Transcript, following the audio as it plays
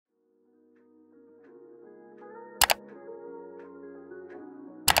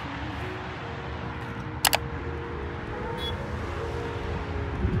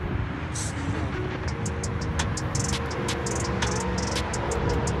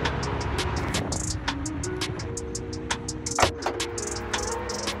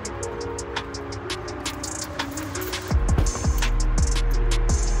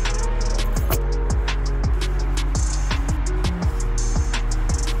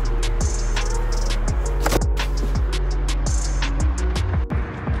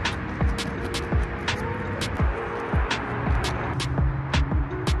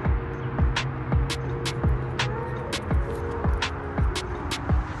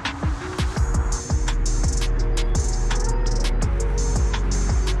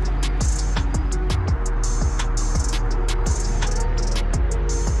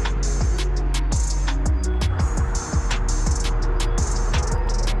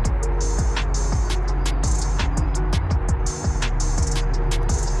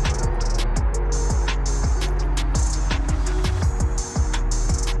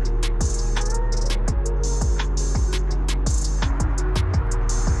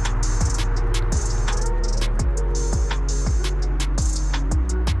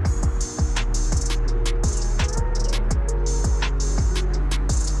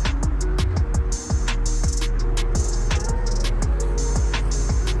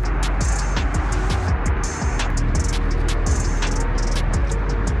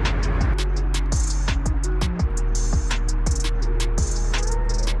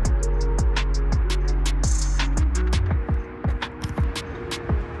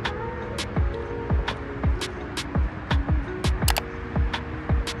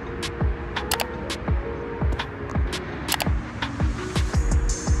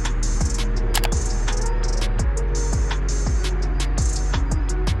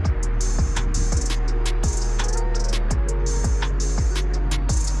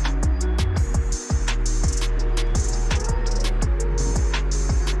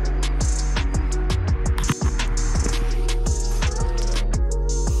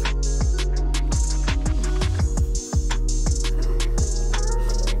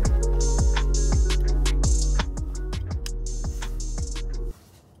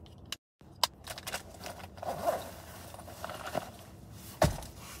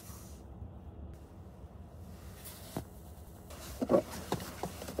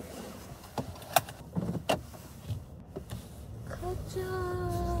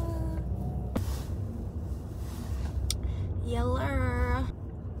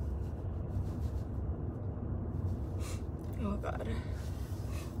God.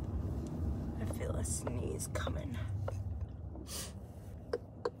 I feel a sneeze coming.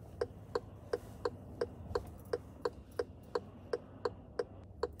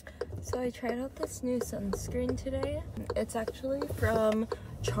 So I tried out this new sunscreen today. It's actually from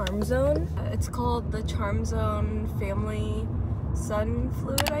Charm Zone. It's called the Charm Zone Family Sun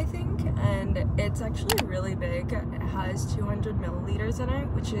Fluid, I think, and it's actually really big. It has 200 milliliters in it,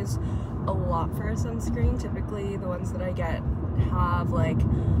 which is a lot for a sunscreen. Typically the ones that I get have like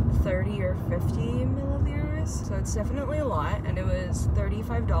 30 or 50 milliliters, so it's definitely a lot, and it was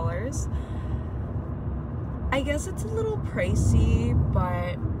 $35. I guess it's a little pricey,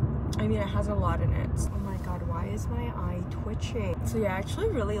 but I mean, it has a lot in it. Oh my God, why is my eye twitching? So yeah, I actually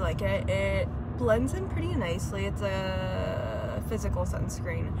really like it. It blends in pretty nicely. It's a physical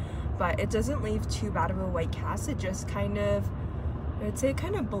sunscreen, but it doesn't leave too bad of a white cast. It just kind of, I'd say it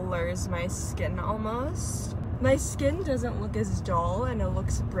kind of blurs my skin almost. My skin doesn't look as dull and it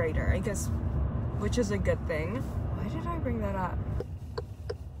looks brighter, I guess, which is a good thing. Why did I bring that up?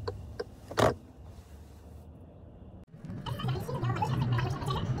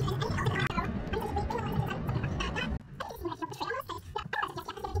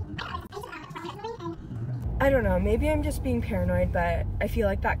 I don't know, maybe I'm just being paranoid, but I feel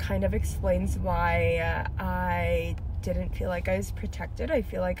like that kind of explains why I didn't feel like I was protected. I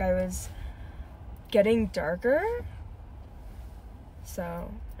feel like I was getting darker.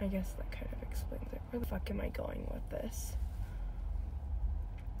 So I guess that kind of explains it. Where the fuck am I going with this?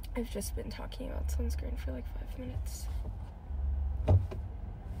 I've just been talking about sunscreen for like 5 minutes.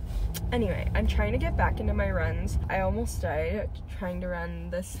 Anyway, I'm trying to get back into my runs. I almost died trying to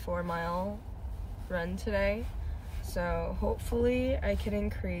run this 4-mile run today, so hopefully I can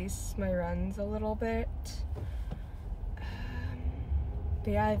increase my runs a little bit.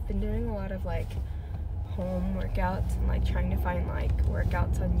 But yeah, I've been doing a lot of like home workouts and like trying to find like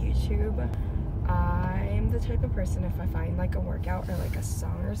workouts on YouTube. I'm the type of person, if I find like a workout or like a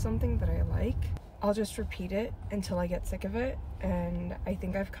song or something that I like, I'll just repeat it until I get sick of it, and I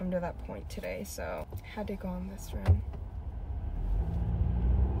think I've come to that point today, so I had to go on this run.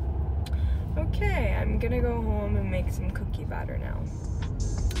 Okay, I'm gonna go home and make some cookie batter now.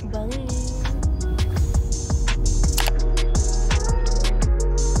 Bye.